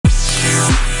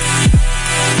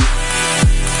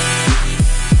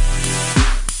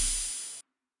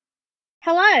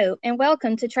Hello, and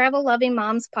welcome to Travel Loving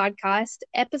Moms Podcast,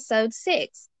 Episode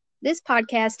 6. This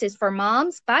podcast is for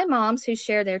moms by moms who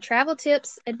share their travel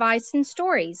tips, advice, and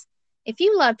stories. If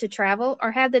you love to travel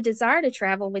or have the desire to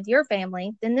travel with your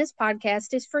family, then this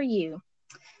podcast is for you.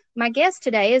 My guest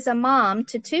today is a mom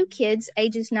to two kids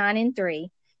ages 9 and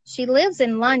 3. She lives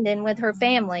in London with her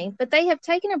family, but they have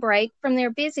taken a break from their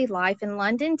busy life in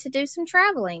London to do some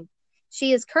traveling.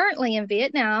 She is currently in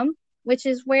Vietnam, which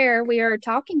is where we are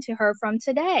talking to her from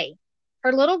today.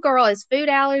 Her little girl has food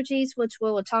allergies, which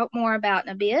we will talk more about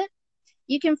in a bit.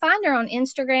 You can find her on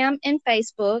Instagram and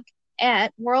Facebook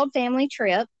at World Family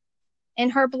Trip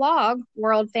and her blog,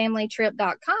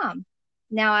 worldfamilytrip.com.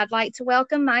 Now I'd like to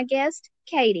welcome my guest,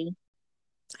 Katie.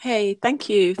 Hey, thank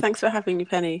you. Thanks for having me,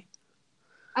 Penny.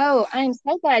 Oh, I'm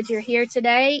so glad you're here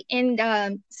today.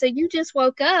 And so you just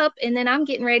woke up, and then I'm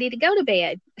getting ready to go to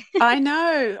bed. I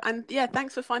know. And yeah,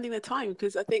 thanks for finding the time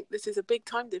because I think this is a big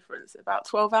time difference, about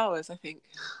 12 hours, I think.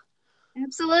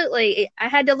 Absolutely. I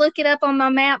had to look it up on my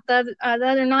map the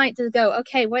other night to go,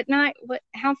 okay,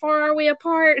 how far are we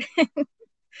apart?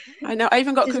 I know. I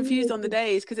even got confused on the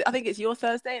days because I think it's your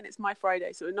Thursday and it's my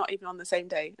Friday, so we're not even on the same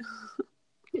day.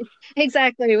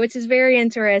 Exactly, which is very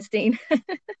interesting.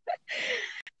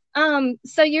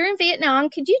 So you're in Vietnam.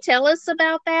 Could you tell us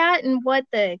about that and what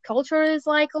the culture is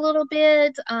like a little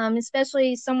bit?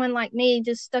 Especially someone like me,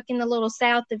 just stuck in the little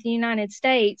south of the United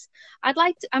States.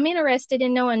 I'm interested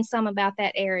in knowing some about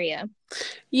that area.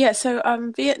 Yeah, so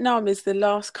Vietnam is the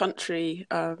last country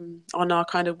on our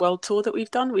kind of world tour that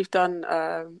we've done. We've done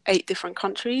 8 different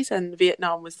countries, and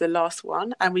Vietnam was the last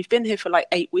one. And we've been here for like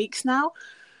 8 weeks now.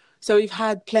 So we've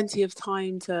had plenty of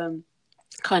time to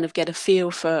kind of get a feel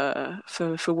for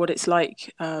what it's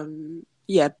like.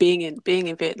 Being in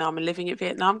Vietnam and living in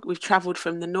Vietnam. We've traveled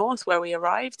from the north where we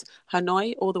arrived,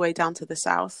 Hanoi, all the way down to the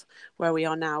south where we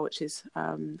are now, which is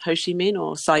Ho Chi Minh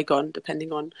or Saigon,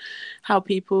 depending on how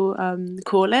people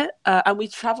call it. And we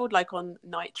traveled like on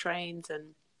night trains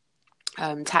and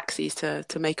taxis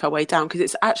to make our way down because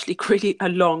it's actually really a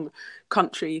long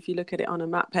country. If you look at it on a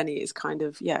map, Penny, it's kind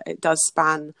of it does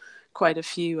span quite a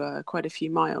few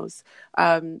miles.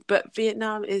 But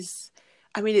Vietnam is,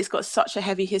 I mean, it's got such a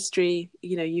heavy history.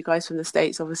 You know, you guys from the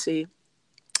States obviously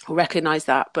recognize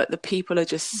that, but the people are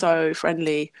just so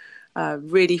friendly,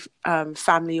 really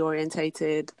family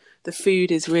orientated. The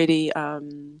food is really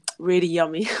really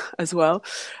yummy as well,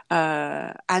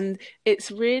 and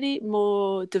it's really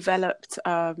more developed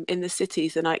in the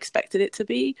cities than I expected it to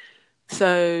be.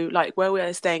 So like where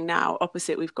we're staying now,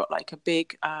 opposite, we've got like a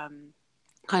big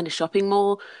kind of shopping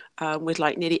mall with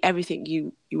like nearly everything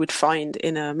you would find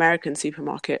in an American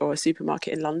supermarket or a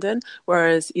supermarket in London.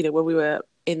 Whereas, you know, when we were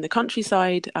in the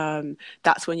countryside,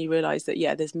 that's when you realize that,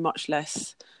 there's much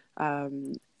less,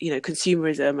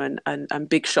 consumerism and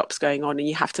big shops going on. And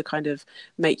you have to kind of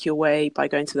make your way by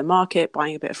going to the market,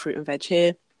 buying a bit of fruit and veg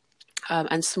here,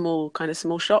 and small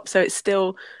shops. So it's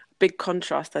still a big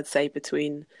contrast, I'd say,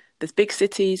 between the big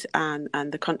cities and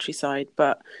the countryside.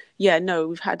 But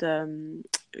we've had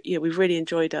we've really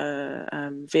enjoyed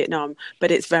Vietnam,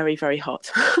 but it's very, very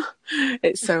hot.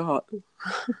 It's so hot.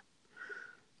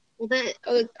 Well,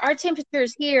 our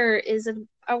temperatures here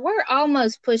we're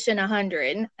almost pushing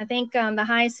 100. I think the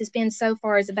highest has been so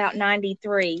far is about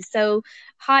 93. So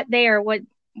hot there.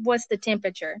 What's the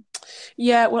temperature?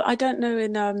 Yeah, well, I don't know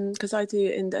because I do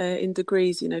in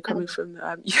degrees, coming from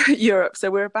Europe. So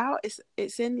we're about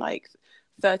it's in like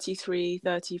 33,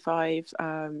 35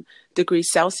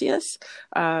 degrees Celsius,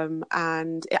 and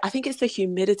I think it's the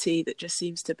humidity that just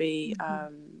seems to be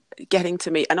getting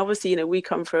to me. And obviously, we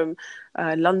come from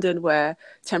London, where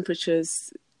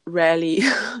temperatures rarely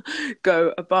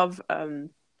go above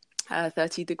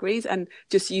 30 degrees, and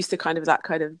just used to kind of that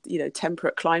kind of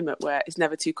temperate climate where it's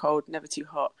never too cold, never too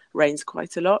hot, rains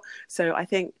quite a lot. So I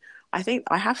think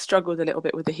I have struggled a little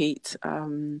bit with the heat.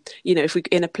 If we're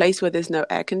in a place where there's no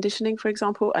air conditioning, for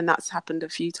example, and that's happened a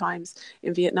few times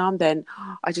in Vietnam, then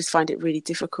I just find it really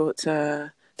difficult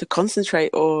to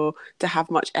concentrate or to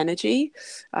have much energy.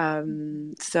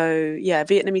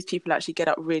 Vietnamese people actually get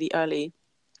up really early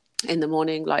in the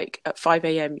morning, like at 5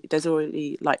 a.m. There's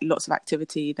already like lots of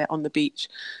activity. They're on the beach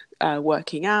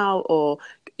working out, or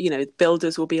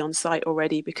builders will be on site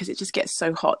already, because it just gets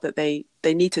so hot that they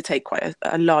need to take quite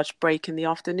a large break in the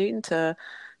afternoon to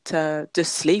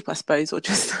just sleep, I suppose, or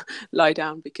just lie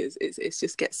down, because it's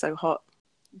just gets so hot.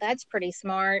 That's pretty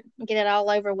smart. Get it all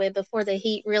over with before the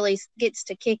heat really gets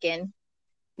to kicking.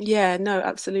 Yeah, no,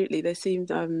 absolutely. They seem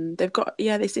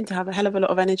they seem to have a hell of a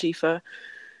lot of energy for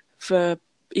for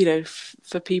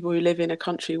people who live in a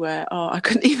country where I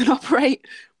couldn't even operate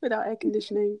without air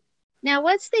conditioning. Now,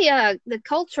 what's the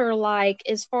culture like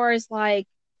as far as like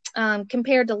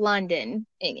compared to London?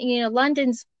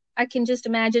 London's, I can just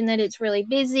imagine that it's really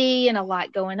busy and a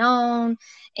lot going on.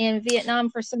 And Vietnam,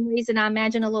 for some reason, I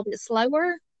imagine a little bit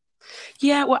slower.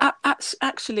 Yeah, well,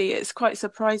 actually, it's quite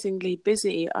surprisingly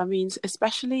busy. I mean,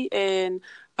 especially in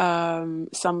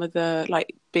some of the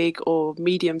like big or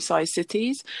medium-sized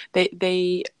cities,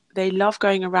 they love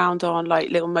going around on like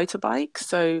little motorbikes,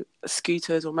 so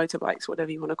scooters or motorbikes,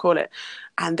 whatever you want to call it,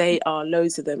 and they are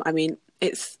loads of them. I mean,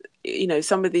 it's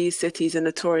some of these cities are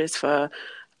notorious for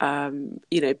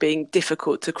being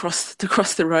difficult to cross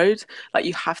the road. Like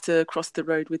you have to cross the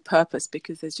road with purpose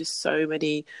because there's just so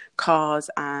many cars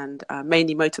and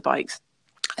mainly motorbikes,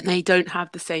 and they don't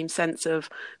have the same sense of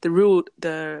the road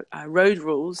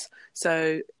rules.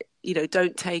 So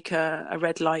don't take a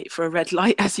red light for a red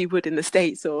light as you would in the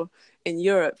States or in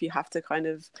Europe. You have to kind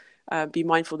of be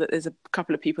mindful that there's a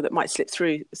couple of people that might slip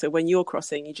through. So when you're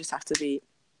crossing, you just have to be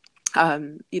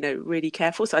really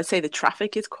careful. So I'd say the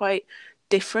traffic is quite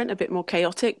different, a bit more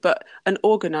chaotic, but an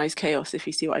organized chaos, if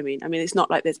you see what I mean. I mean, it's not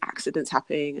like there's accidents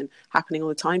happening all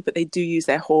the time, but they do use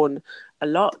their horn a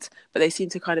lot, but they seem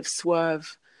to kind of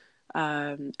swerve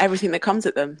everything that comes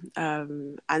at them.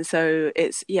 And so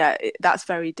that's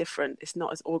very different. It's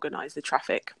not as organized, the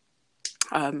traffic.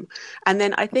 And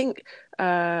then I think,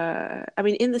 I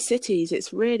mean, in the cities,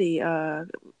 it's really,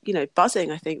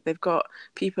 buzzing. I think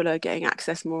people are getting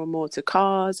access more and more to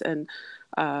cars and,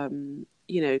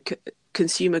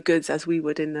 consumer goods as we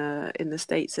would in the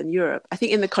States and Europe. I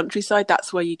think in the countryside,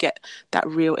 that's where you get that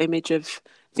real image of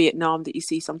Vietnam that you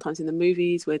see sometimes in the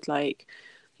movies with like,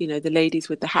 the ladies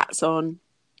with the hats on,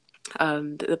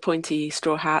 the pointy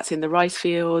straw hats in the rice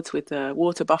fields with the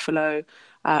water buffalo.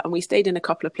 And we stayed in a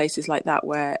couple of places like that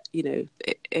where,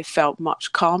 it felt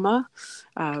much calmer,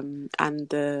 and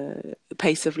the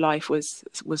pace of life was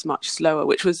much slower,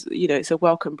 which was, it's a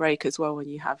welcome break as well when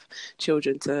you have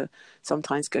children to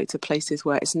sometimes go to places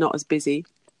where it's not as busy.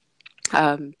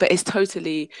 But it's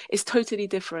totally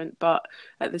different. But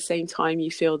at the same time,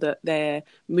 you feel that they're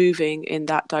moving in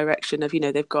that direction of,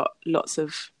 they've got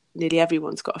nearly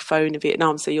everyone's got a phone in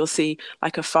Vietnam. So you'll see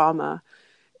like a farmer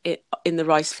in the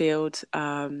rice field,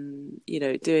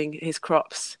 doing his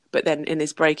crops, but then in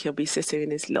his break he'll be sitting in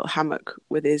his little hammock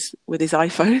with his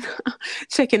iPhone,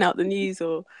 checking out the news.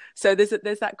 Or so there's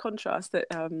that contrast that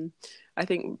I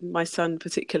think my son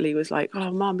particularly was like,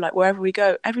 "Oh, mum, like wherever we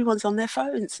go, everyone's on their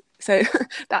phones." So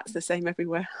that's the same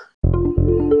everywhere.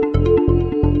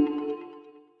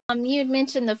 You had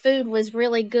mentioned the food was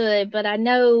really good, but I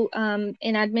know,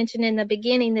 and I'd mentioned in the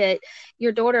beginning that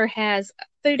your daughter has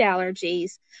food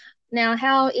allergies. Now,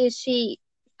 how is she?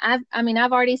 I mean,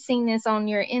 I've already seen this on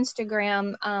your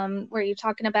Instagram, where you're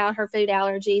talking about her food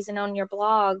allergies and on your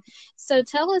blog. So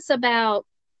tell us about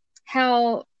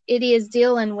how it is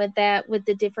dealing with that, with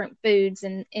the different foods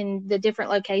and in the different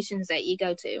locations that you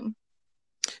go to.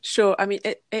 Sure. I mean,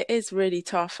 it is really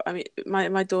tough. I mean,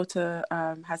 my daughter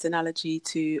has an allergy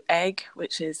to egg,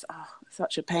 which is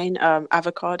such a pain.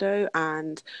 Avocado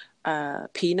and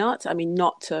peanut. I mean,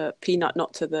 not to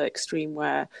the extreme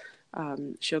where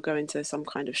she'll go into some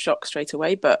kind of shock straight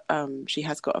away, but she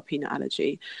has got a peanut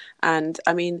allergy. And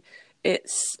I mean, it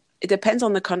depends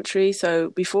on the country. So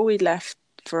before we left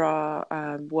for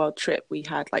our world trip, we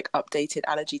had like updated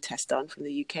allergy tests done from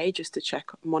the UK just to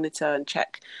monitor and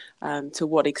check to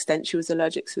what extent she was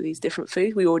allergic to these different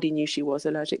foods. We already knew she was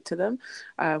allergic to them.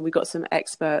 We got some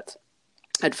expert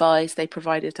advice. They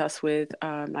provided us with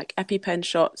like EpiPen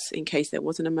shots in case there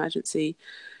was an emergency.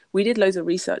 We did loads of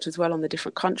research as well on the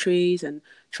different countries and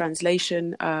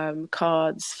translation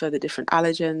cards for the different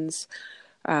allergens.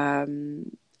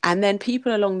 And then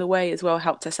people along the way as well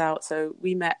helped us out. So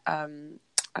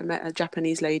I met a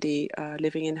Japanese lady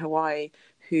living in Hawaii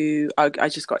who I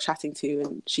just got chatting to,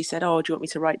 and she said, "Oh, do you want me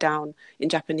to write down in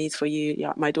Japanese for you?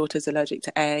 Yeah, my daughter's allergic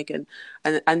to egg."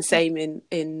 And same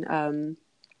in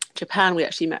Japan, we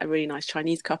actually met a really nice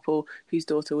Chinese couple whose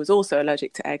daughter was also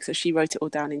allergic to egg. So she wrote it all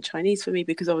down in Chinese for me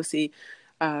because obviously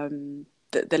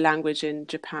the language in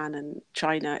Japan and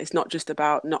China is not just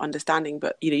about not understanding,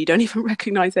 but you don't even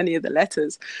recognize any of the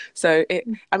letters. So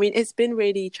it's been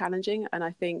really challenging, and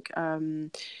I think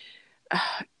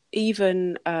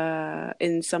even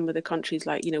in some of the countries,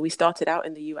 like we started out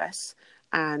in the US,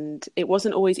 and it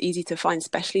wasn't always easy to find,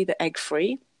 especially the egg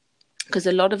free, because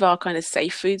a lot of our kind of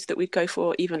safe foods that we'd go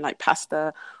for, even like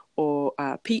pasta or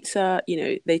pizza,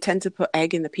 they tend to put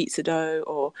egg in the pizza dough,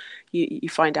 or you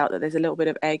find out that there's a little bit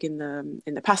of egg in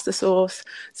the pasta sauce.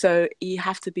 So you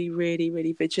have to be really,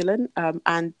 really vigilant.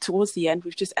 And towards the end,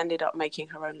 we've just ended up making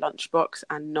her own lunchbox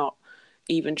and not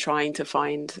even trying to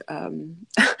find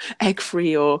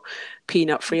egg-free or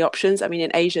peanut-free options. I mean,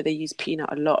 in Asia, they use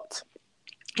peanut a lot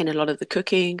in a lot of the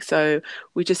cooking, so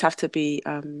we just have to be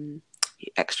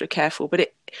extra careful.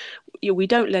 But we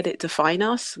don't let it define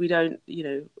us. We don't,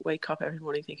 wake up every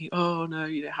morning thinking, oh no,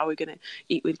 how are we going to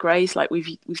eat with Grace? Like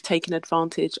we've taken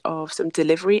advantage of some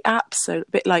delivery apps, so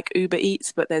a bit like Uber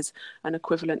Eats, but there's an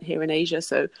equivalent here in Asia.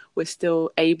 So we're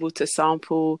still able to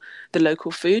sample the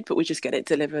local food, but we just get it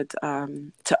delivered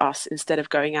to us instead of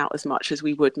going out as much as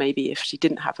we would maybe if she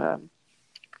didn't have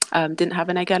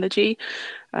an egg allergy.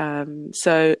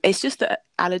 So it's just that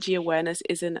allergy awareness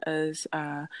isn't as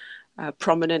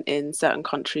prominent in certain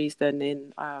countries than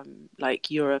in like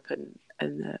Europe and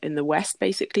in the West,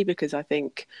 basically, because I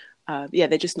think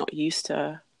they're just not used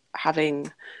to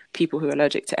having people who are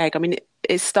allergic to egg. I mean,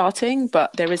 it's starting,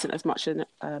 but there isn't as much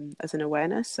as an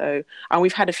awareness. So, and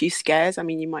we've had a few scares. I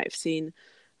mean, you might have seen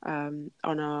on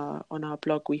our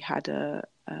blog we had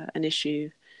an issue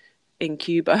in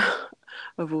Cuba,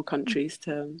 of all countries,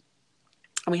 and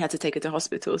we had to take her to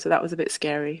hospital. So that was a bit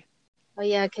scary. Oh,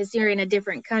 yeah, because you're in a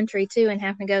different country, too, and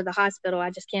having to go to the hospital. I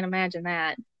just can't imagine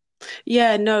that.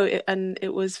 Yeah, no, and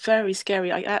it was very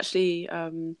scary. I actually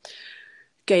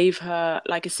gave her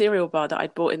like a cereal bar that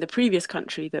I'd bought in the previous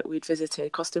country that we'd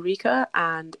visited, Costa Rica,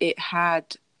 and it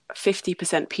had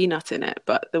 50% peanut in it.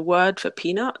 But the word for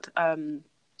peanut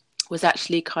was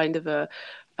actually kind of a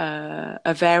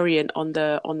variant on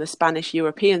the Spanish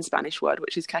European Spanish word,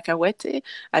 which is cacahuete,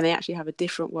 and they actually have a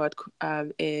different word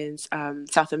in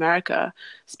South America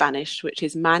Spanish, which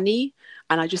is mani,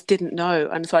 and I just didn't know.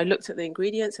 And so I looked at the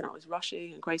ingredients and I was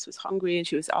rushing, and Grace was hungry and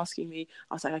she was asking me.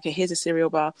 I was like, okay, here's a cereal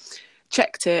bar.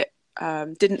 Checked it,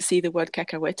 didn't see the word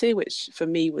cacahuete, which for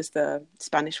me was the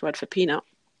Spanish word for peanut.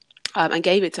 And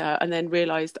gave it to her, and then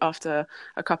realized after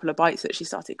a couple of bites that she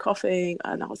started coughing,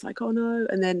 and I was like, oh no.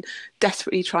 And then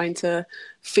desperately trying to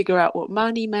figure out what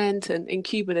mani meant. And in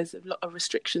Cuba there's a lot of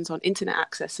restrictions on internet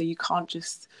access, so you can't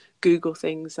just Google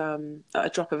things at a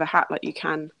drop of a hat like you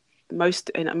can in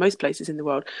most places in the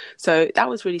world. So that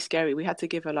was really scary. We had to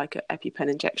give her like an EpiPen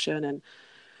injection and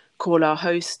call our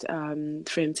host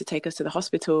for him to take us to the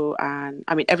hospital. And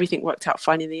I mean, everything worked out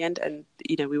fine in the end, and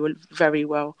we were very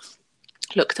well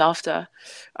looked after,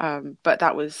 but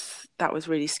that was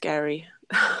really scary.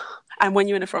 And when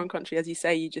you're in a foreign country, as you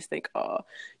say, you just think,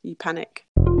 you panic.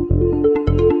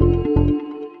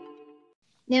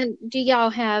 Now, do y'all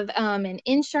have an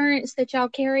insurance that y'all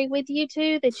carry with you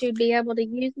too that you'd be able to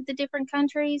use with the different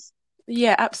countries?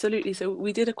 Yeah, absolutely. So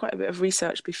we did quite a bit of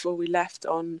research before we left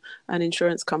on an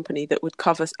insurance company that would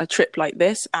cover a trip like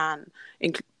this, and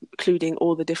including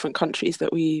all the different countries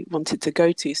that we wanted to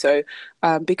go to. So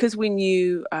because we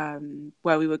knew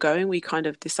where we were going, we kind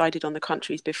of decided on the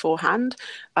countries beforehand.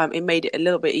 It made it a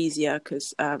little bit easier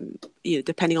because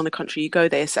depending on the country you go,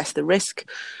 they assess the risk,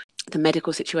 the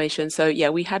medical situation. So yeah,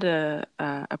 we had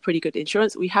a pretty good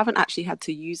insurance. We haven't actually had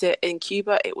to use it in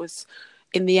Cuba. It was,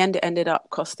 in the end, it ended up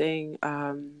costing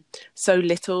so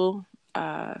little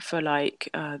for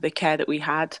the care that we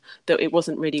had, that it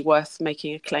wasn't really worth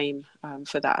making a claim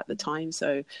for that at the time.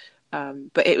 So,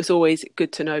 but it was always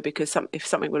good to know, because if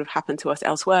something would have happened to us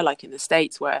elsewhere, like in the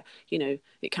States, where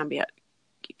it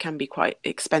can be quite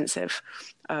expensive.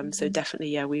 So definitely,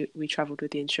 yeah, we traveled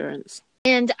with the insurance.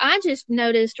 And I just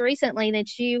noticed recently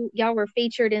that y'all were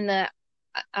featured in the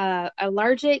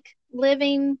Allergic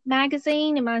Living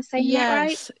magazine. Am I saying that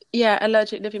right? Yeah,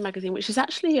 Allergic Living magazine, which is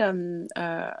actually an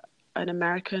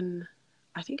American,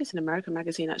 I think it's an American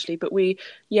magazine actually. But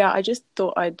I just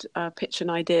thought I'd pitch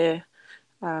an idea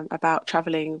about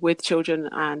traveling with children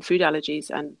and food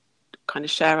allergies, and kind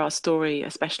of share our story,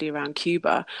 especially around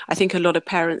Cuba. I think a lot of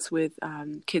parents with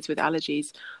kids with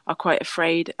allergies are quite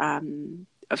afraid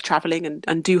of traveling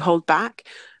and do hold back.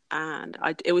 And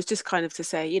it was just kind of to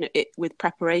say, with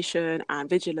preparation and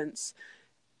vigilance,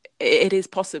 it is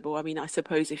possible. I mean, I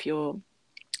suppose if your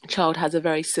child has a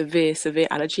very severe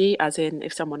allergy, as in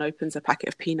if someone opens a packet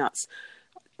of peanuts,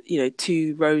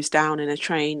 2 rows down in a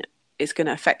train, it's going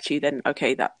to affect you, then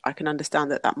okay, that I can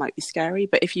understand that might be scary.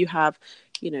 But if you have,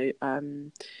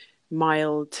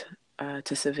 mild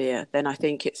to severe, then I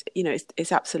think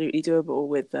it's absolutely doable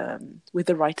with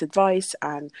the right advice,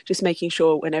 and just making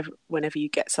sure whenever you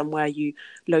get somewhere, you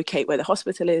locate where the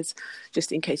hospital is,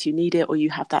 just in case you need it, or you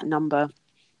have that number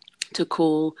to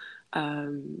call,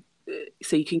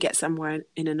 so you can get somewhere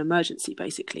in an emergency,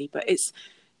 basically. But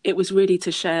it was really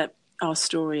to share our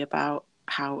story about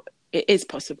how it is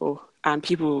possible, and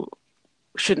people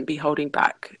shouldn't be holding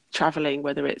back traveling,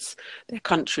 whether it's their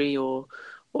country or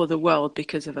the world,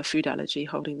 because of a food allergy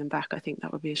holding them back. I think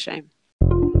that would be a shame.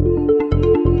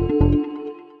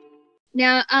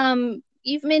 Now,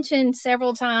 you've mentioned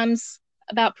several times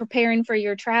about preparing for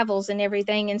your travels and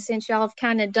everything, and since y'all have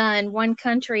kind of done one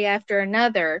country after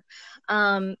another,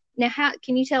 now how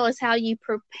can you tell us how you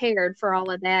prepared for all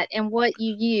of that and what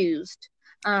you used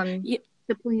Yeah,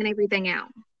 to plan everything out?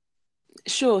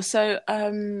 sure. So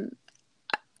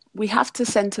we have to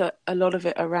center a lot of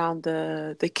it around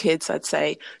the kids, I'd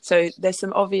say. So there's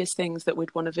some obvious things that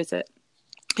we'd want to visit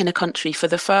in a country. For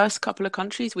the first couple of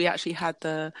countries, we actually had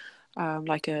the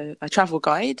like a travel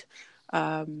guide.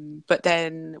 But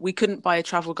then we couldn't buy a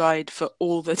travel guide for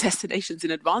all the destinations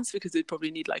in advance because we'd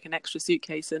probably need like an extra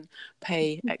suitcase and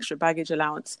pay extra baggage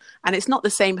allowance. And it's not the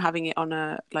same having it on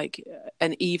a like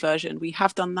an e-version. We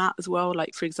have done that as well.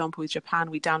 Like for example, with Japan,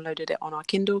 we downloaded it on our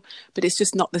Kindle, but it's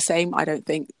just not the same, I don't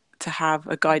think, to have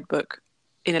a guidebook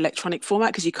in electronic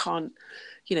format because you can't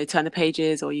turn the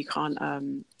pages or you can't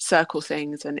circle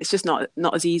things, and it's just not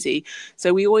as easy.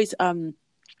 So we always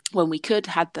when we could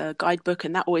had the guidebook,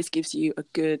 and that always gives you a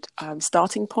good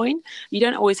starting point. You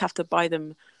don't always have to buy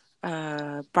them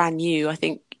brand new. I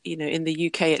think in the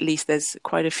UK at least there's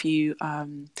quite a few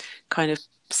kind of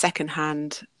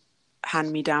secondhand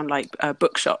hand-me-down like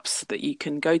bookshops that you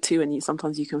can go to, and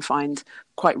sometimes you can find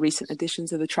quite recent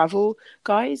editions of the travel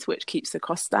guides, which keeps the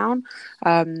costs down.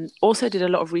 Also did a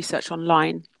lot of research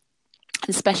online,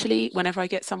 especially whenever I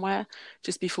get somewhere.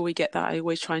 Just before we get that, I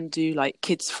always try and do like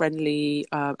kids-friendly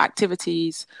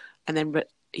activities, and then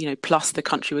plus the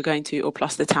country we're going to or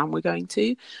plus the town we're going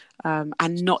to,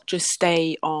 and not just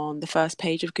stay on the first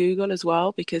page of Google as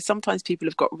well, because sometimes people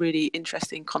have got really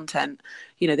interesting content.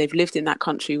 They've lived in that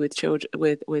country with children,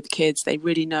 with kids. They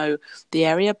really know the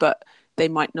area, but they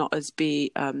might not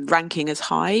be ranking as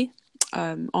high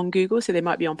on Google, so they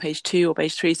might be on page 2 or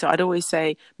page 3. So I'd always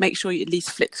say make sure you at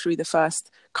least flick through the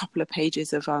first couple of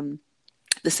pages of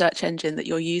the search engine that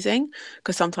you're using,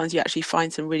 because sometimes you actually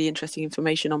find some really interesting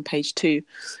information on page 2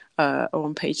 or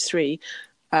on page 3.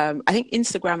 I think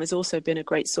Instagram has also been a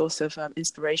great source of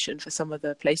inspiration for some of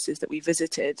the places that we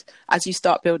visited. As you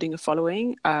start building a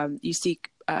following, you see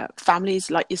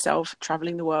families like yourself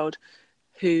traveling the world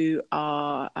who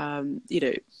are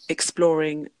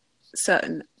exploring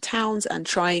certain towns and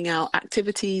trying out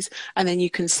activities, and then you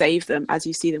can save them as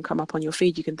you see them come up on your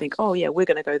feed. You can think, oh yeah, we're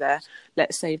going to go there,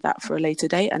 let's save that for a later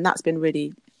date. And that's been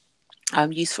really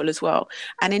useful as well.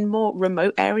 And in more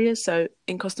remote areas, so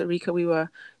in Costa Rica we were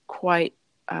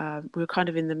kind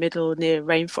of in the middle near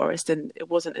rainforest, and there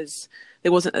wasn't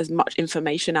as much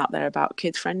information out there about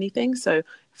kids friendly things. So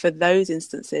for those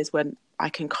instances when I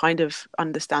can kind of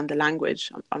understand the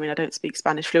language, I mean I don't speak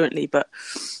Spanish fluently, but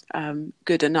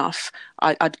good enough,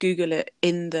 I'd Google it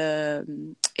in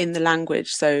the language.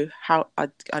 So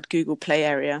I'd Google play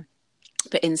area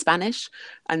but in Spanish,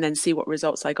 and then see what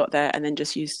results I got there, and then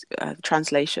just use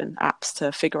translation apps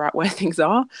to figure out where things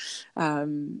are.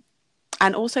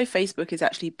 And also Facebook is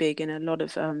actually big in a lot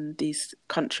of these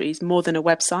countries, more than a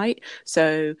website.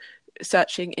 So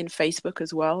searching in Facebook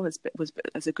as well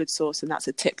was a good source. And that's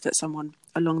a tip that someone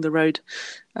along the road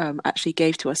actually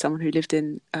gave to us. Someone who lived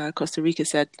in Costa Rica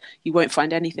said, you won't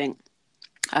find anything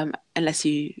unless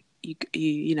you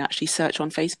actually search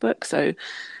on Facebook. So,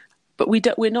 but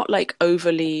we're not like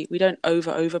we don't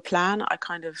over plan. I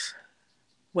kind of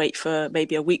wait for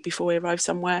maybe a week before we arrive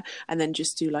somewhere, and then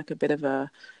just do like a bit of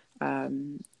a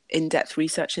in-depth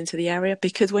research into the area,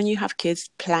 because when you have kids,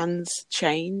 plans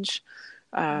change.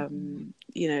 Some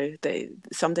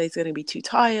days they're going to be too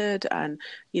tired, and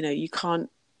you can't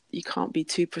be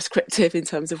too prescriptive in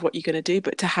terms of what you're going to do,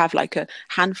 but to have like a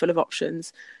handful of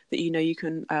options that you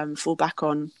can fall back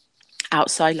on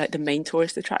outside like the main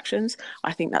tourist attractions,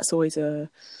 I think that's always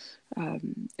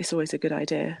it's always a good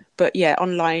idea. But yeah,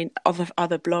 online,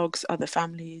 other blogs, other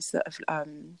families that have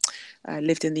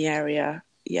lived in the area.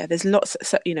 Yeah, there's lots,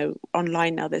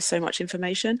 online now, there's so much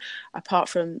information. Apart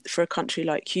from for a country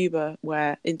like Cuba,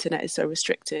 where internet is so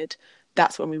restricted,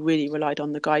 that's when we really relied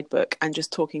on the guidebook and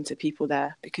just talking to people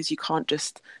there, because you can't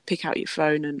just take out your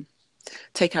phone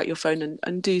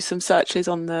and do some searches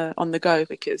on the go,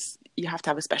 because you have to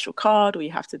have a special card or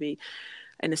you have to be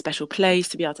in a special place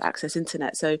to be able to access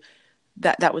internet. So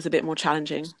that was a bit more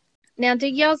challenging. Now, do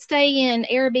y'all stay in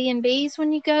Airbnbs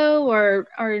when you go, or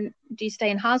do you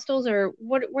stay in hostels, or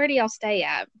where do y'all stay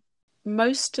at?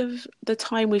 Most of the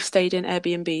time we've stayed in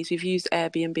Airbnbs. We've used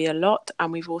Airbnb a lot,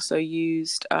 and we've also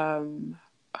used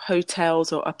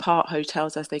hotels, or apart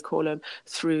hotels as they call them,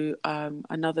 through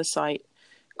another site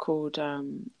called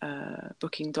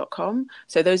Booking.com.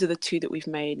 So those are the two that we've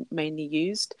mainly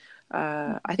used.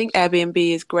 I think Airbnb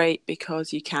is great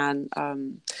because you can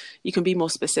be more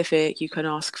specific. You can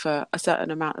ask for a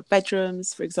certain amount of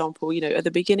bedrooms. For example, at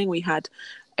the beginning we had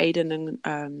Aiden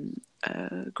and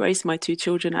Grace, my two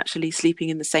children, actually sleeping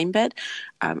in the same bed,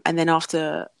 and then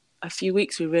after a few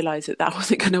weeks we realized that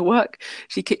wasn't going to work.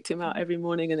 She kicked him out every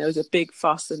morning and there was a big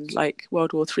fuss, and like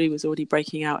World War III was already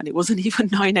breaking out and it wasn't even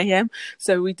 9 a.m.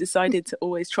 So we decided to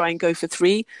always try and go for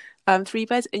three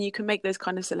beds, and you can make those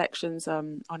kind of selections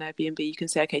on Airbnb. You can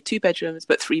say, okay, 2 bedrooms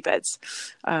but 3 beds,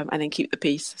 and then keep the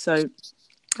peace. So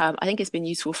I think it's been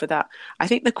useful for that. I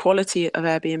think the quality of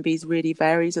Airbnbs really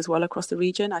varies as well across the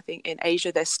region. I think in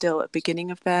Asia, they're still at the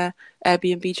beginning of their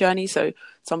Airbnb journey. So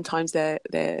sometimes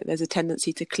there's a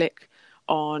tendency to click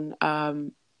on,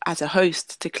 as a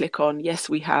host, to click on, yes,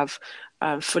 we have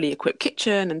fully equipped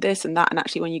kitchen and this and that. And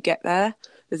actually, when you get there,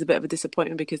 there's a bit of a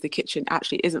disappointment because the kitchen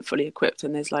actually isn't fully equipped.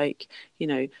 And there's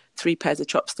 3 pairs of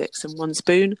chopsticks and 1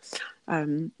 spoon.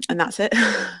 And that's it.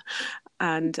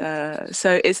 And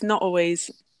so it's not always,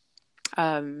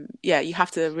 you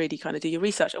have to really kind of do your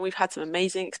research. And we've had some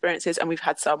amazing experiences, and we've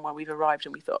had some where we've arrived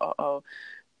and we thought, oh,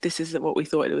 this isn't what we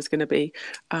thought it was going to be.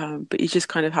 But you just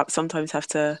kind of sometimes have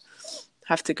to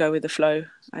go with the flow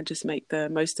and just make the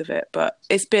most of it. But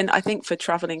it's been, I think, for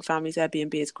traveling families,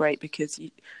 Airbnb is great because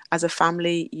as a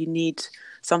family, you need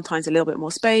sometimes a little bit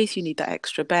more space. You need that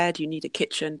extra bed. You need a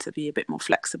kitchen to be a bit more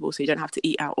flexible so you don't have to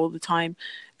eat out all the time.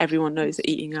 Everyone knows that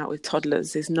eating out with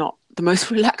toddlers is not the most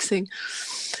relaxing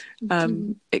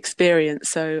experience.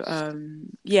 So,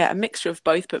 a mixture of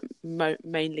both, but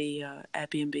mainly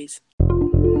Airbnbs.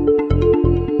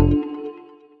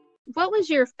 What was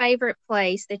your favorite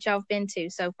place that y'all have been to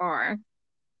so far?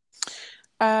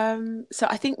 So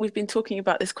I think we've been talking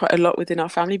about this quite a lot within our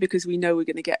family because we know we're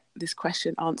going to get this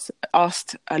question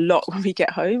asked a lot when we get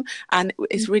home, and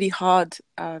it's really hard.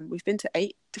 We've been to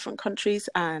 8 different countries,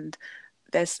 and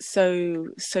they're so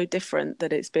different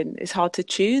that it's hard to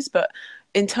choose. But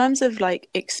in terms of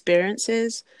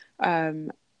experiences,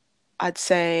 I'd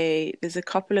say there's a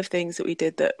couple of things that we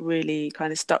did that really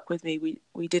kind of stuck with me.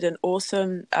 We did an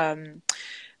awesome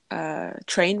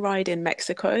train ride in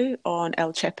Mexico on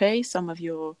El Chepe. Some of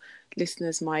your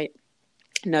listeners might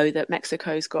know that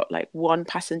Mexico's got 1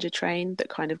 passenger train that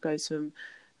kind of goes from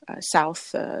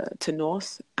south to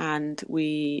north, and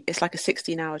it's like a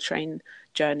 16-hour train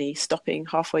journey, stopping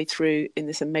halfway through in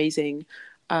this amazing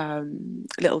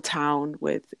little town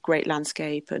with great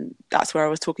landscape. And that's where I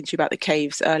was talking to you about the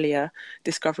caves earlier,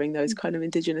 discovering those kind of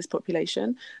indigenous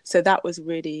population. So that was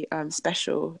really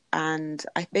special. And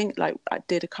I think I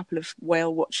did a couple of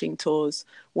whale watching tours,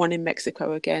 one in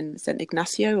Mexico again, St.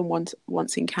 Ignacio, and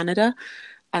once in Canada,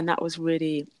 and that was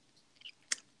really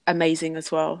amazing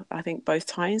as well, I think, both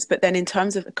times. But then in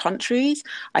terms of the countries,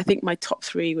 I think my top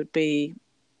 3 would be,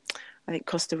 I think,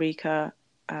 Costa Rica,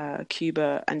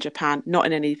 Cuba and Japan, not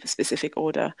in any specific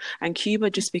order. And Cuba,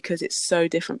 just because it's so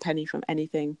different, Penny, from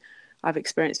anything I've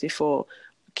experienced before.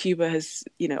 Cuba has,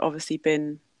 obviously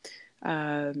been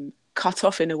cut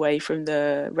off in a way from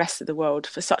the rest of the world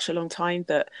for such a long time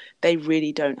that they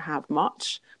really don't have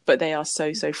much, but they are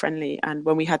so friendly. And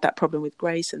when we had that problem with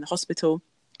Grace in the hospital,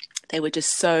 they were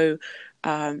just so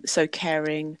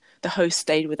caring. The host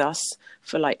stayed with us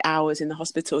for hours in the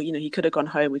hospital. He could have gone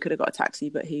home, we could have got a taxi,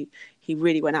 but he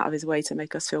really went out of his way to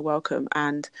make us feel welcome.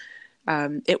 And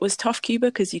it was tough, Cuba,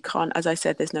 because you can't, as I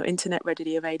said, there's no internet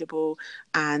readily available,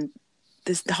 and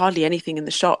there's hardly anything in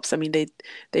the shops. I mean, you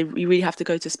really have to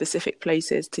go to specific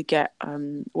places to get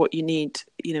what you need.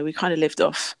 We kind of lived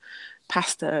off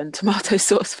pasta and tomato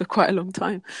sauce for quite a long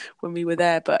time when we were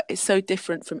there, but it's so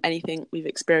different from anything we've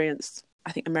experienced.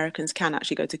 I think Americans can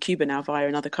actually go to Cuba now via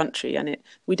another country, and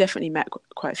we definitely met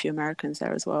quite a few Americans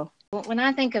there as well. When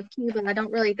I think of Cuba, I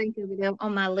don't really think of it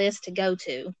on my list to go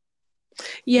to.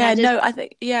 Yeah, I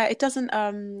think, it doesn't,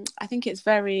 I think it's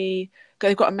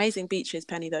they've got amazing beaches,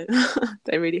 Penny, though.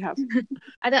 They really have.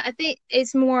 I think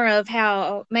it's more of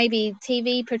how maybe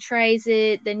TV portrays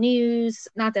it, the news,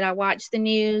 not that I watch the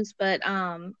news, but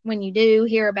when you do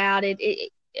hear about it,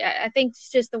 I think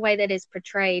it's just the way that it's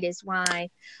portrayed is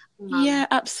why. Yeah,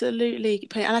 absolutely.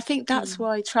 And I think that's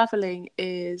why traveling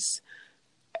is,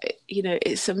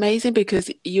 it's amazing, because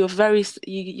you're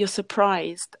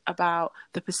surprised about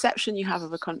the perception you have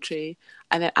of a country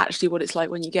and then actually what it's like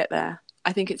when you get there.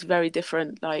 I think it's very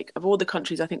different. Of all the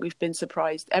countries, I think we've been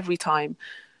surprised every time.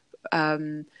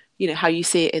 How you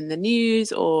see it in the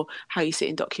news or how you see it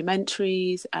in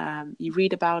documentaries. You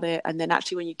read about it, and then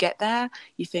actually when you get there,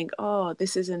 you think, oh,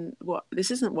 this isn't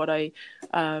what I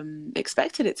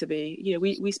expected it to be.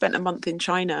 We spent a month in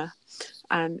China,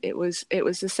 and it was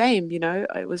the same.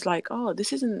 It was like, oh,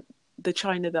 this isn't the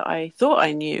China that I thought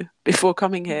I knew before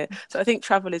coming here. So I think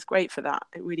travel is great for that.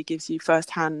 It really gives you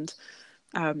firsthand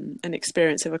an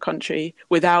experience of a country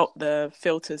without the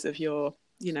filters of your,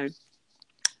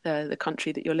 the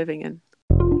country that you're living in.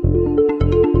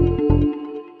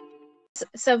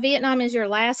 So Vietnam is your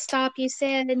last stop, you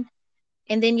said, and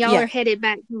then y'all Yeah. are headed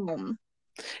back home.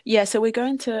 Yeah, so we're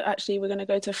going to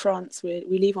go to France. We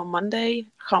leave on Monday.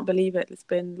 I can't believe it. It's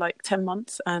been like 10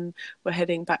 months, and we're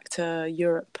heading back to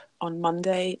Europe on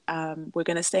Monday. We're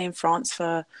going to stay in France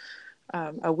for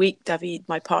a week. David,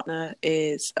 my partner,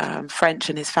 is French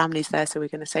and his family's there, so we're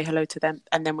going to say hello to them,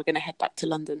 and then we're going to head back to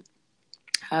London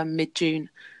mid-June.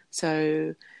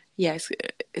 So yeah,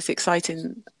 it's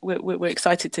exciting. We're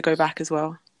excited to go back as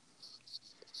well.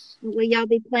 Will y'all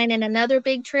be planning another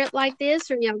big trip like this,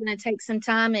 or y'all going to take some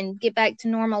time and get back to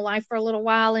normal life for a little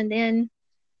while and then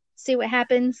see what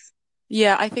happens?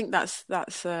 Yeah, I think that's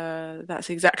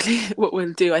exactly what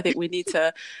we'll do. I think we need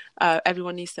to,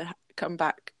 everyone needs to come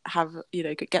back,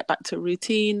 get back to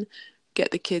routine,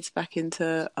 get the kids back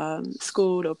into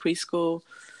school or preschool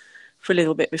for a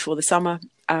little bit before the summer.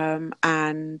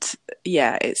 And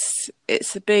yeah,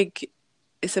 it's a big,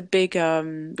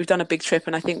 we've done a big trip,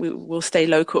 and I think we'll stay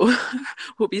local.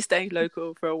 We'll be staying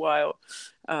local for a while.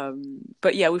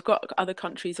 But yeah, we've got other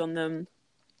countries on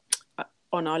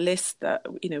our list that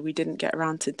we didn't get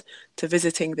around to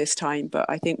visiting this time, but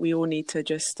I think we all need to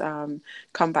just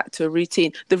come back to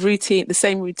the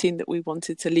same routine that we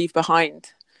wanted to leave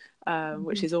behind,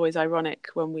 which is always ironic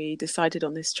when we decided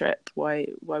on this trip why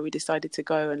we decided to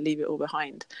go and leave it all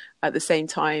behind. At the same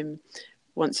time,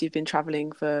 once you've been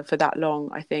traveling for that long,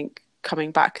 I think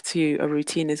coming back to a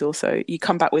routine is also, you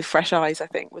come back with fresh eyes, I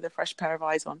think, with a fresh pair of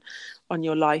eyes on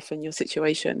your life and your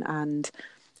situation. And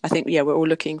I think, yeah, we're all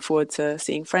looking forward to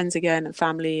seeing friends again and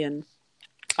family and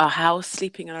our house,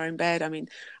 sleeping in our own bed. I mean,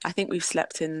 I think we've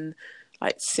slept in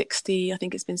like 60, I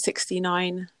think it's been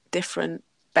 69 different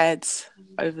beds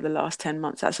over the last 10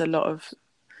 months. That's a lot of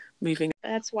moving.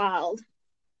 That's wild.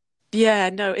 Yeah,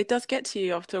 no, it does get to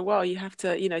you after a while. You have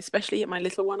to, especially at my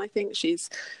little one, I think she's,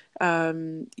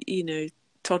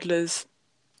 toddlers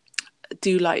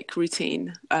do like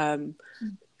routine.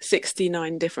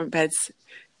 69 different beds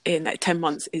in like 10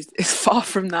 months is far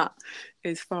from that,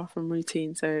 is far from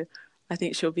routine. So I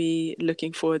think she'll be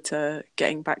looking forward to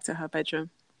getting back to her bedroom,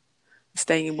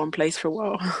 staying in one place for a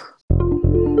while.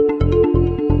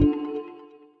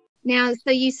 Now, so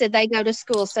you said they go to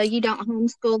school, so you don't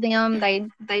homeschool them.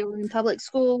 They were in public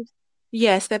school.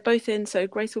 Yes, they're both in. So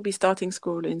Grace will be starting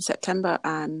school in September,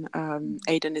 and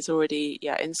Aidan is already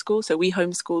in school. So we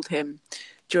homeschooled him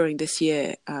during this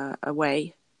year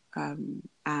away,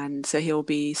 and so he'll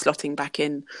be slotting back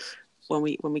in when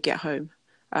we get home.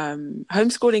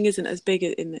 Homeschooling isn't as big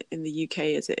in the UK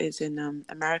as it is in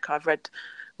America. I've read,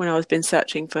 when I was been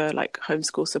searching for like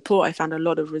homeschool support, I found a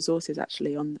lot of resources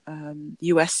actually on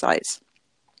US sites,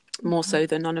 more so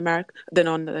than on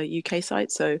the UK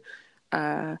site. So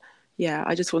yeah,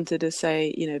 I just wanted to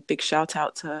say, big shout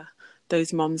out to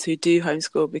those moms who do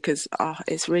homeschool, because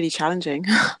it's really challenging.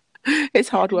 It's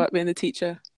hard work being a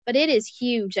teacher. But it is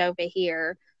huge over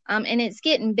here. And it's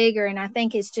getting bigger, and I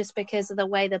think it's just because of the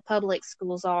way the public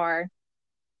schools are.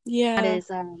 Yeah. That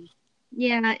is,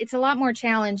 yeah, it's a lot more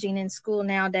challenging in school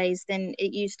nowadays than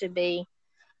it used to be.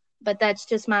 But that's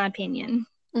just my opinion.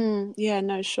 Yeah,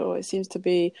 no, sure. It seems to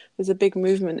be, there's a big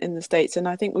movement in the States. And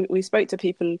I think we spoke to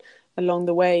people along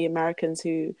the way, Americans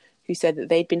who said that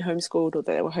they'd been homeschooled or that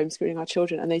they were homeschooling our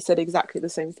children. And they said exactly the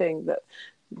same thing, that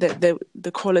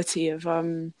the quality of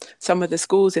some of the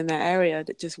schools in their area,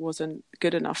 that just wasn't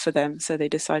good enough for them. So they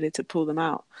decided to pull them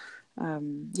out.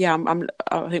 Yeah,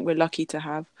 I think we're lucky to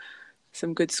have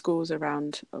some good schools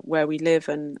around where we live.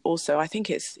 And also, I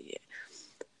think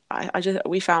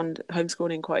we found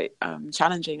homeschooling quite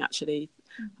challenging, actually.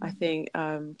 Mm-hmm. I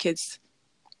think kids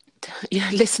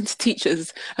listen to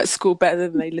teachers at school better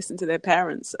than they listen to their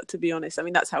parents, to be honest. I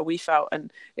mean, that's how we felt,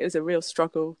 and it was a real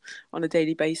struggle on a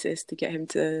daily basis to get him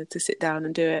to sit down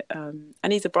and do it.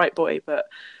 And he's a bright boy, but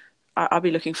I'll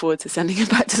be looking forward to sending him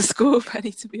back to school,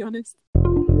 Penny, to be honest.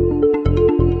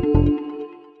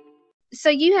 So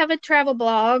you have a travel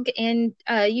blog, and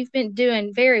you've been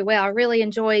doing very well. I really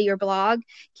enjoy your blog.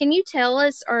 Can you tell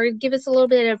us or give us a little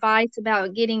bit of advice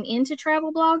about getting into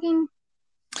travel blogging?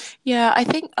 Yeah, I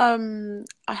think I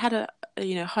had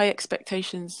high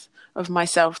expectations of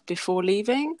myself before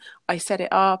leaving. I set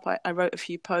it up. I wrote a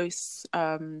few posts,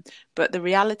 but the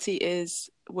reality is,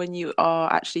 when you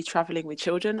are actually traveling with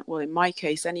children, well, in my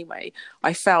case anyway,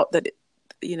 I felt that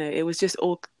it was just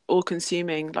all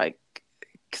consuming, like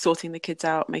sorting the kids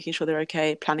out, making sure they're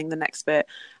okay, planning the next bit.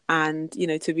 And, you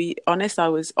know, to be honest, I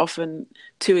was often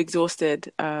too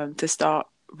exhausted to start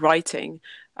writing.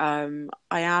 I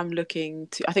am looking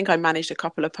to, I think I managed a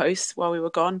couple of posts while we were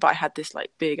gone, but I had this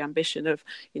like big ambition of,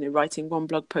 you know, writing one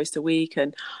blog post a week.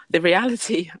 And the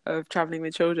reality of traveling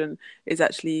with children is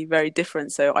actually very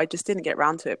different. So I just didn't get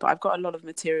around to it. But I've got a lot of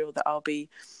material that I'll be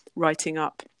writing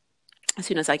up as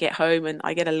soon as I get home, and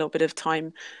I get a little bit of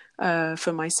time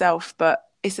for myself. But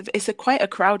it's a quite a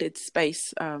crowded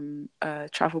space,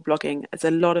 travel blogging. There's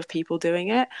a lot of people doing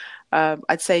it.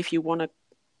 I'd say if you want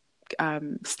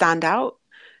to stand out,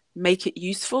 make it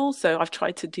useful. So I've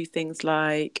tried to do things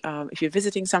like, if you're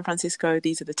visiting San Francisco,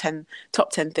 these are the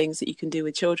top 10 things that you can do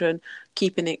with children,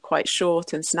 keeping it quite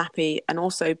short and snappy, and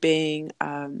also being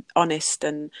honest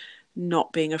and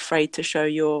not being afraid to show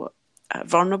your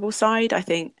vulnerable side. I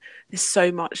think there's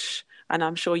so much, and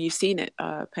I'm sure you've seen it,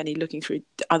 Penny, looking through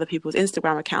other people's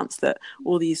Instagram accounts, that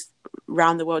all these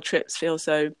round the world trips feel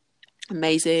so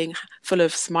amazing, full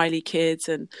of smiley kids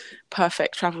and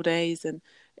perfect travel days. And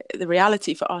the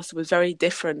reality for us was very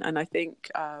different. And I think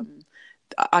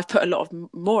I've put a lot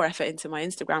of more effort into my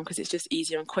Instagram because it's just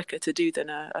easier and quicker to do than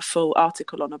a full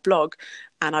article on a blog.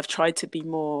 And I've tried to be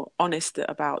more honest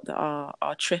about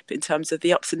our trip in terms of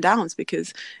the ups and downs,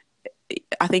 because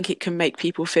I think it can make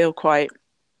people feel quite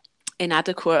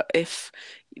inadequate if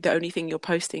the only thing you're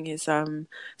posting is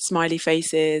smiley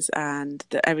faces and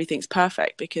that everything's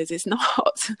perfect, because it's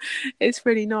not. It's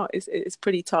really not. It's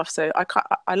pretty tough. So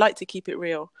I like to keep it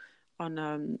real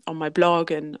on my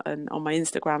blog and on my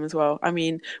Instagram as well. I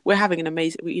mean, we're having an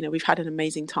amazing, you know, we've had an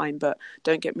amazing time, but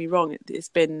don't get me wrong,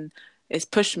 it's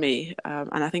pushed me,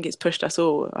 and I think it's pushed us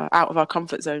all out of our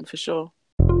comfort zone for sure.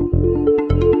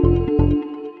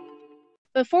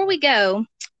 Before we go,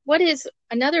 what is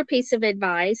another piece of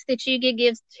advice that you could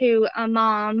give to a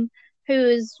mom who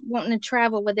is wanting to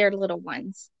travel with their little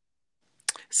ones?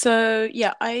 So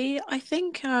yeah, I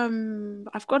think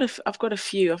I've got a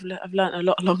few. I've learned a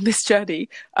lot along this journey.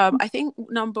 I think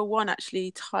number one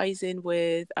actually ties in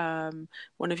with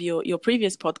one of your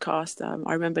previous podcast.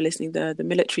 I remember listening to the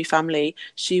military family.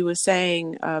 She was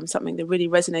saying something that really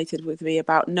resonated with me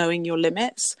about knowing your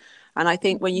limits. And I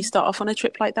think when you start off on a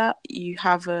trip like that, you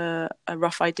have a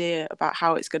rough idea about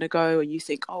how it's going to go, and you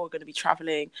think, oh, we're going to be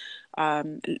traveling,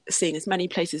 seeing as many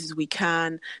places as we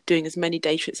can, doing as many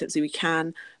day trips as we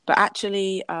can. But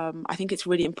actually, I think it's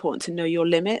really important to know your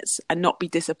limits and not be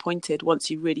disappointed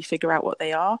once you really figure out what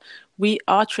they are.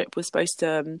 Our trip was supposed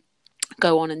to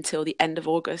go on until the end of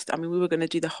August. I mean, we were going to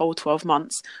do the whole 12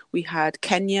 months. We had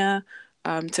Kenya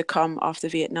to come after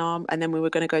Vietnam, and then we were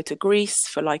going to go to Greece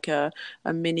for like a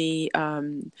mini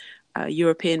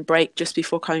European break just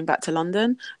before coming back to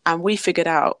London. And we figured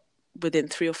out within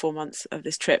 3 or 4 months of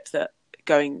this trip that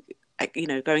going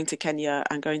to Kenya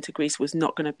and going to Greece was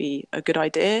not going to be a good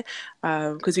idea,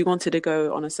 because we wanted to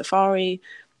go on a safari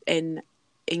in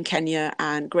Kenya,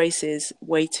 and Grace is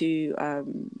way too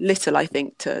little, I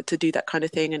think, to do that kind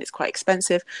of thing, and it's quite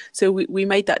expensive. So we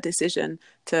made that decision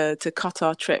to cut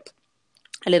our trip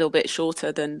a little bit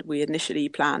shorter than we initially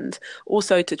planned.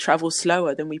 Also, to travel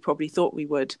slower than we probably thought we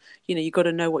would. You know, you got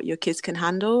to know what your kids can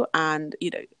handle, and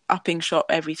you know, upping shop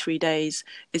every 3 days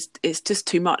is just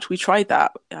too much. We tried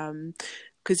that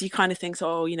because you kind of think,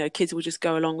 oh, you know, kids will just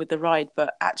go along with the ride,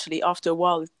 but actually, after a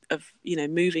while of, you know,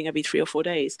 moving every 3 or 4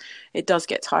 days, it does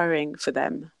get tiring for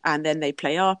them, and then they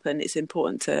play up, and it's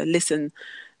important to listen.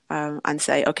 And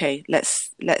say, okay,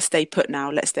 let's stay put now.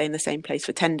 Let's stay in the same place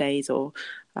for 10 days, or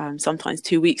sometimes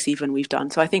 2 weeks even we've done.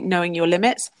 So I think knowing your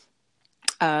limits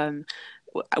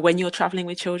when you're traveling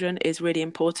with children is really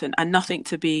important, and nothing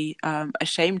to be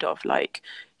ashamed of. Like,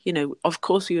 you know, of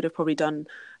course we would have probably done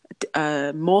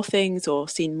more things or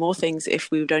seen more things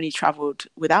if we would only traveled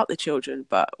without the children.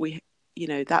 But you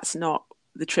know, that's not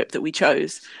the trip that we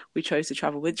chose. We chose to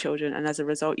travel with children, and as a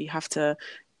result, you have to,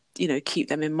 you know, keep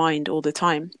them in mind all the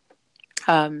time.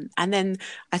 And then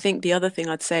I think the other thing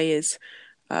I'd say is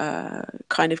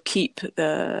kind of keep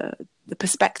the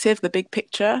perspective, the big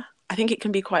picture. I think it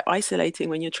can be quite isolating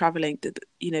when you're traveling.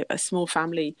 You know, a small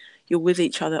family, you're with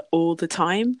each other all the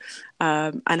time.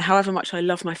 And however much I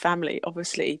love my family,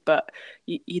 obviously, but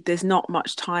there's not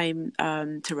much time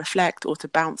to reflect or to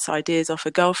bounce ideas off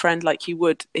a girlfriend like you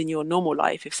would in your normal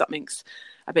life. If something's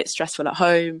a bit stressful at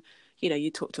home, you know,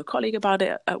 you talk to a colleague about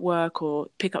it at work, or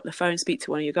pick up the phone, speak to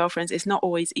one of your girlfriends. It's not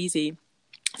always easy.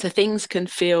 So things can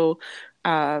feel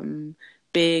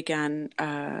big and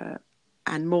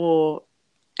more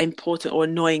important or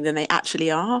annoying than they actually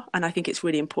are. And I think it's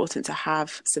really important to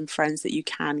have some friends that you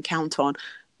can count on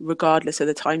regardless of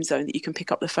the time zone, that you can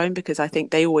pick up the phone, because I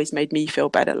think they always made me feel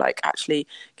better. Like, actually,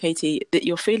 Katie, that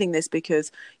you're feeling this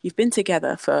because you've been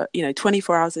together for,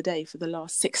 24 hours a day for the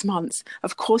last 6 months.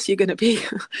 Of course, you're going to be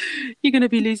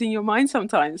losing your mind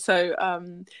sometimes. So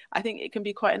I think it can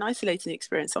be quite an isolating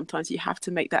experience. Sometimes you have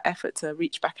to make that effort to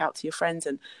reach back out to your friends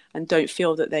and don't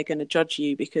feel that they're going to judge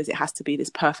you because it has to be this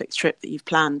perfect trip that you've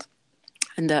planned.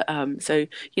 And so,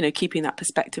 keeping that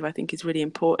perspective, I think, is really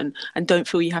important. And don't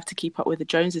feel you have to keep up with the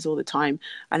Joneses all the time.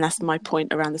 And that's my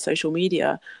point around the social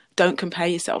media. Don't compare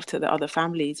yourself to the other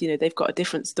families. They've got a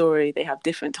different story. They have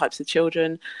different types of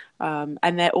children.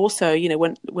 And they're also,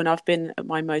 when I've been at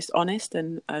my most honest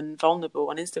and vulnerable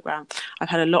on Instagram, I've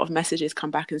had a lot of messages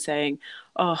come back and saying,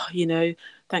 oh,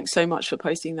 thanks so much for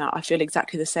posting that. I feel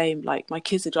exactly the same. Like, my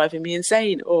kids are driving me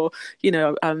insane. Or,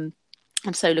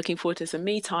 I'm so looking forward to some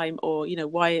me time, or,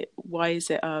 why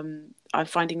is it, I'm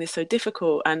finding this so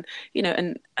difficult? And,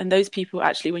 and those people,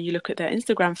 actually, when you look at their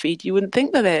Instagram feed, you wouldn't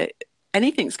think that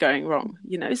anything's going wrong,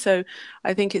 So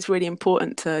I think it's really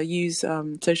important to use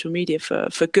social media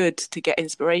for good, to get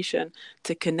inspiration,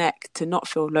 to connect, to not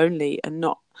feel lonely, and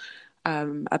not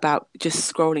about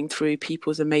just scrolling through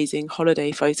people's amazing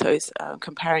holiday photos,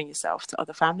 comparing yourself to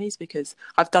other families, because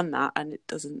I've done that and it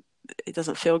doesn't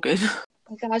feel good.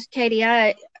 Gosh, Katie,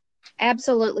 I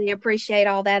absolutely appreciate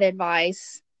all that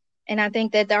advice. And I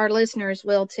think that our listeners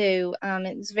will too.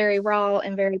 It's very raw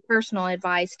and very personal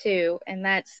advice too. And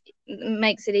that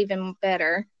makes it even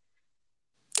better.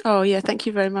 Oh, yeah. Thank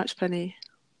you very much, Penny.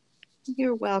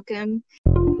 You're welcome.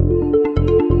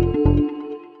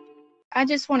 I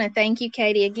just want to thank you,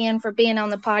 Katie, again for being on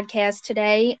the podcast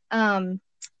today.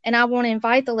 And I want to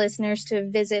invite the listeners to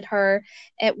visit her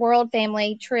at World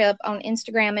Family Trip on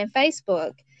Instagram and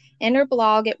Facebook, and her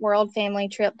blog at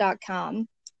worldfamilytrip.com.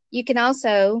 You can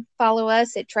also follow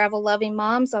us at Travel Loving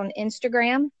Moms on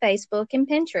Instagram, Facebook, and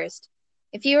Pinterest.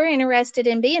 If you are interested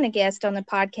in being a guest on the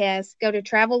podcast, go to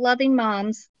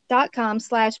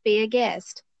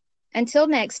travellovingmoms.com/be-a-guest. Until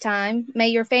next time, may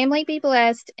your family be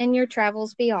blessed and your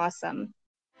travels be awesome.